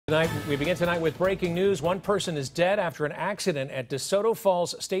We begin tonight with breaking news. One person is dead after an accident at Desoto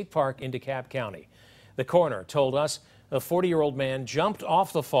Falls State Park in DeKalb County. The coroner told us a 40-year-old man jumped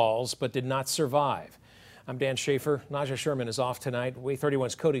off the falls but did not survive. I'm Dan Schaefer. Naja Sherman is off tonight. Waay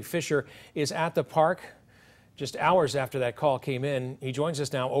 31's Kody Fischer is at the park just hours after that call came in. He joins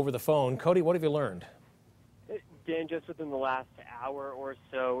us now over the phone. Kody, what have you learned? Dan, just within the last hour or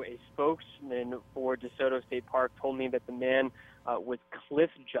so, a spokesman for Desoto State Park told me that the man was cliff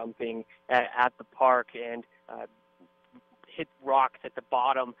jumping at the park and hit rocks at the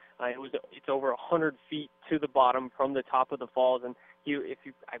bottom. It's over 100 feet to the bottom from the top of the falls, and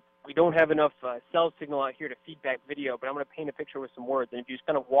we don't have enough cell signal out here to feedback video, but I'm going to paint a picture with some words. And if you just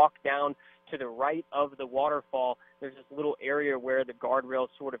kind of walk down to the right of the waterfall, there's this little area where the guardrail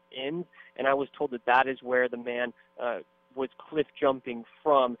sort of ends, and I was told that that is where the man was cliff jumping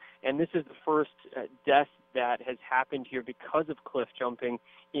from. And this is the first death that has happened here because of cliff jumping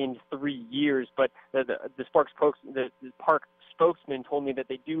in 3 years. But the park spokesman told me that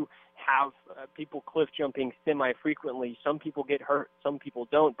they do have people cliff jumping semi-frequently. Some people get hurt, some people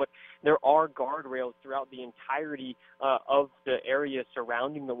don't, but there are guardrails throughout the entirety of the area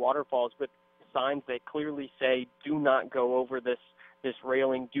surrounding the waterfalls with signs that clearly say, do not go over this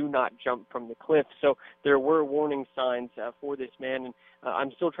railing, do not jump from the cliff. So there were warning signs for this man, and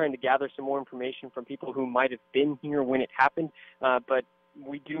I'm still trying to gather some more information from people who might have been here when it happened, but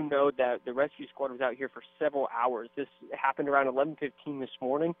we do know that the rescue squad was out here for several hours. This happened around 11:15 this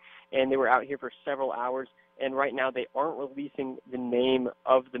morning, and they were out here for several hours. And right now they aren't releasing the name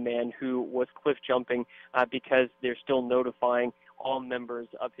of the man who was cliff jumping because they're still notifying all members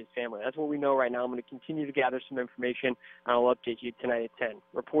of his family. That's what we know right now. I'm going to continue to gather some information, and I'll update you tonight at 10.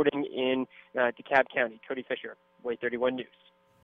 Reporting in DeKalb County, Kody Fischer, Waay 31 News.